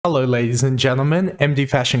Hello ladies and gentlemen,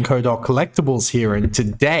 MDfashionco Collectibles here, and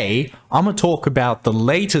today I'm going to talk about the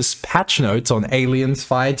latest patch notes on Aliens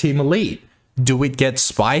Fireteam Elite. Do it get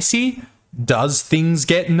spicy? Does things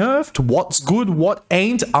get nerfed? What's good, what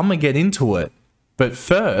ain't? I'm going to get into it. But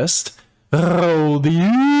first, roll the...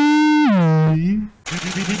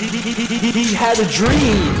 He had a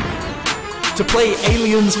dream to play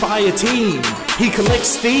Aliens Fireteam. He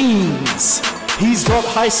collects themes. He's got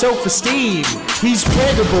high self-esteem. He's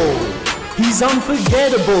credible. He's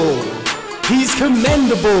unforgettable. He's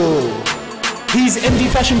commendable. He's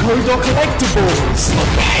MDfashionco Collectibles.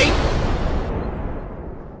 Okay?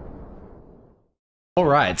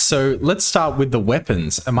 Alright, so let's start with the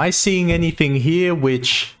weapons. Am I seeing anything here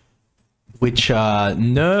which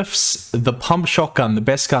nerfs the pump shotgun, the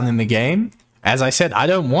best gun in the game? As I said, I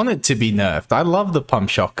don't want it to be nerfed. I love the pump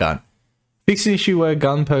shotgun. Fix an issue where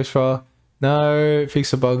gun post fire. No,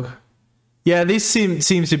 fix a bug. Yeah, this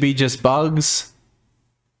seems to be just bugs.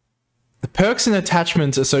 The perks and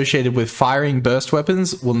attachments associated with firing burst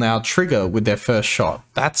weapons will now trigger with their first shot.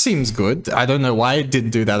 That seems good. I don't know why it didn't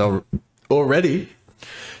do that already.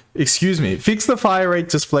 Excuse me. Fix the fire rate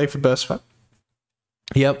display for burst weapon.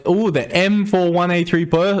 Yep. Oh, the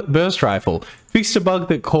M41A3 burst rifle. Fixed a bug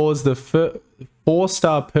that caused the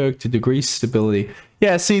 4-star perk to decrease stability.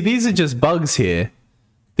 Yeah, see, these are just bugs here.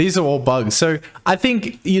 These are all bugs. So I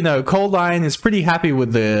think, you know, Cold Iron is pretty happy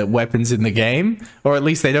with the weapons in the game, or at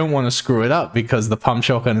least they don't want to screw it up because the pump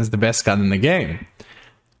shotgun is the best gun in the game.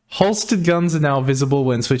 Holstered guns are now visible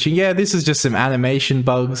when switching. Yeah, this is just some animation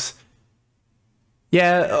bugs.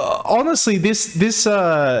 Yeah, honestly, this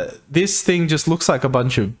thing just looks like a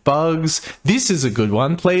bunch of bugs. This is a good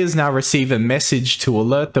one. Players now receive a message to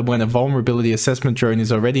alert them when a vulnerability assessment drone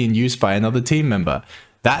is already in use by another team member.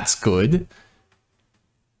 That's good.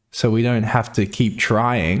 So we don't have to keep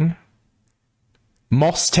trying.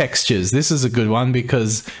 Moss textures. This is a good one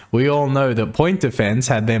because we all know that Point Defense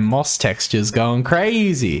had their moss textures going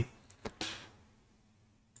crazy.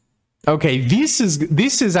 Okay, this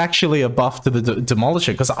is actually a buff to the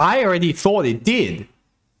Demolisher because I already thought it did.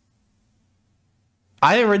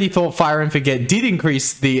 I already thought Fire and Forget did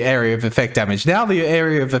increase the area of effect damage. Now the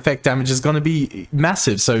area of effect damage is going to be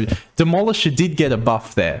massive. So Demolisher did get a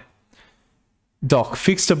buff there. Doc,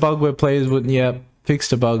 fixed a bug where players wouldn't... Yep,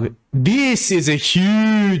 fixed a bug. This is a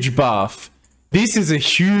huge buff. This is a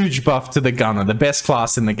huge buff to the Gunner, the best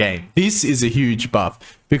class in the game. This is a huge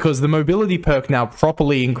buff because the mobility perk now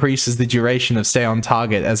properly increases the duration of stay on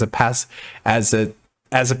target as a passive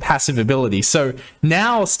ability. So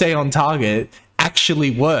now stay on target actually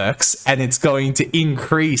works and it's going to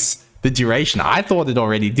increase the duration. I thought it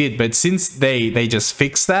already did, but since they just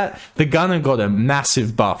fixed that, the Gunner got a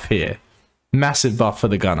massive buff here. Massive buff for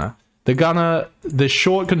the Gunner. The Gunner, the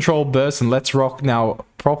short control burst and Let's Rock now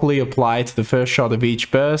properly apply to the first shot of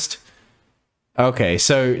each burst. Okay,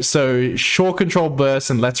 so short control burst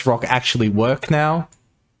and Let's Rock actually work now.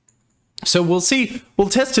 So we'll see, we'll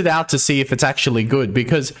test it out to see if it's actually good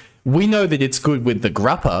because we know that it's good with the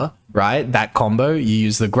Grappa, right? That combo, you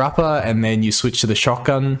use the Grappa and then you switch to the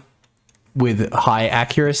shotgun with high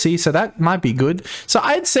accuracy, so that might be good. So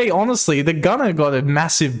I'd say honestly, the Gunner got a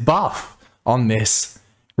massive buff on this.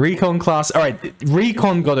 Recon class, alright,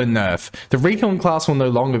 Recon got a nerf. The Recon class will no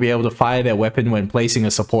longer be able to fire their weapon when placing a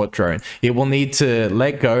support drone. It will need to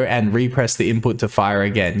let go and repress the input to fire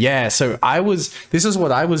again. Yeah, so this is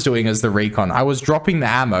what I was doing as the Recon. I was dropping the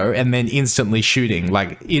ammo and then instantly shooting,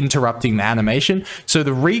 like interrupting the animation. So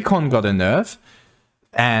the Recon got a nerf.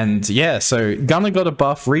 And yeah, so Gunner got a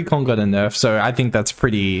buff, Recon got a nerf, so I think that's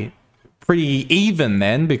pretty even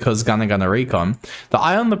then because Gunner Recon. The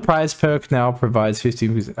Eye on the Prize perk now provides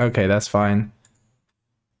 15%. Okay, that's fine.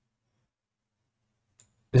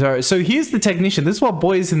 So here's the technician. This is what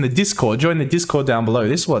boys in the Discord, join the Discord down below.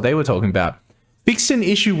 This is what they were talking about. Fixed an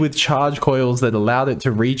issue with charge coils that allowed it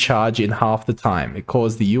to recharge in half the time. It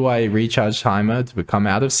caused the UI recharge timer to become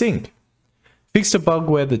out of sync. Fixed a bug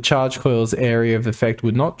where the charge coil's area of effect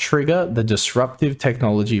would not trigger the disruptive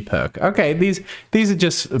technology perk. Okay, these are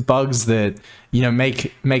just bugs that, you know,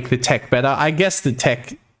 make the tech better. I guess the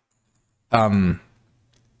tech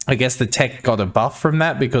got a buff from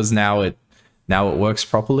that because now it works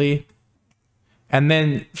properly. And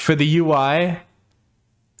then for the UI,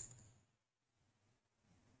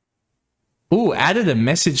 ooh, added a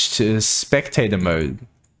message to spectator mode.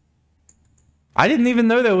 I didn't even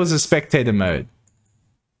know there was a spectator mode.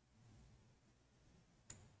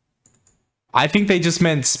 I think they just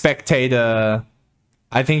meant spectator.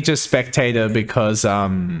 I think just spectator because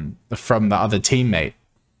from the other teammate.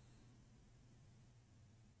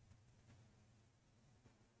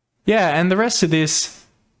 Yeah, and the rest of this,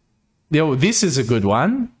 Yo, this is a good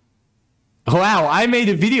one. Wow, I made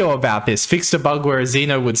a video about this. Fixed a bug where a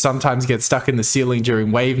Xeno would sometimes get stuck in the ceiling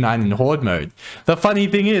during Wave 9 in Horde mode. The funny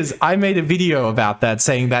thing is, I made a video about that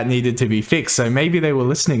saying that needed to be fixed, so maybe they were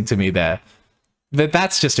listening to me there.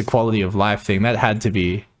 That's just a quality of life thing. That had to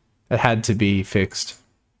be fixed.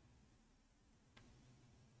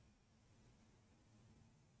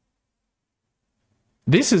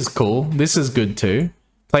 This is cool. This is good too.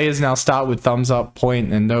 Players now start with thumbs up,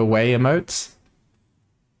 point, and no way emotes.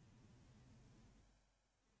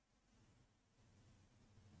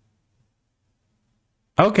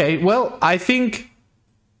 Okay, well, I think...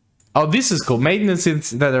 Oh, this is cool. Maintenance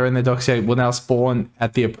that are in the dossier will now spawn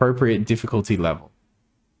at the appropriate difficulty level.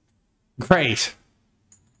 Great.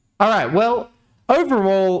 Alright, well,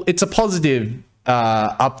 overall, it's a positive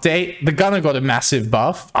update. The gunner got a massive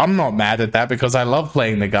buff. I'm not mad at that because I love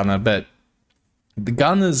playing the gunner, but the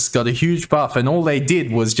gunner's got a huge buff, and all they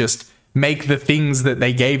did was just make the things that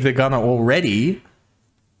they gave the gunner already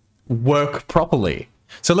work properly.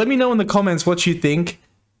 So let me know in the comments what you think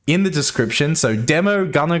in the description. So demo,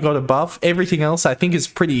 gunner got a buff. Everything else I think is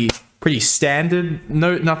pretty standard.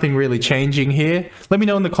 Nothing really changing here. Let me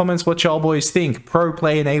know in the comments what y'all boys think. Pro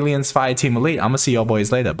play and Aliens Fireteam Elite. I'm gonna see y'all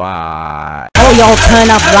boys later. Bye. Oh, y'all turn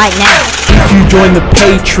up right now. If you join the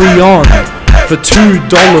Patreon for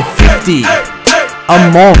 $2.50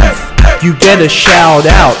 a month, you get a shout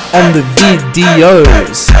out on the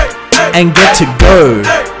videos and get to go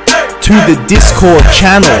to the Discord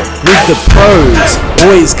channel with the pros.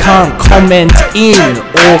 Boys can't comment in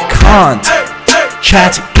or can't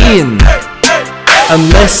chat in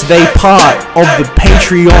unless they part of the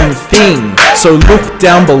Patreon thing. So look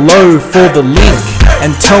down below for the link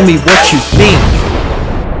and tell me what you think,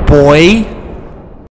 boy.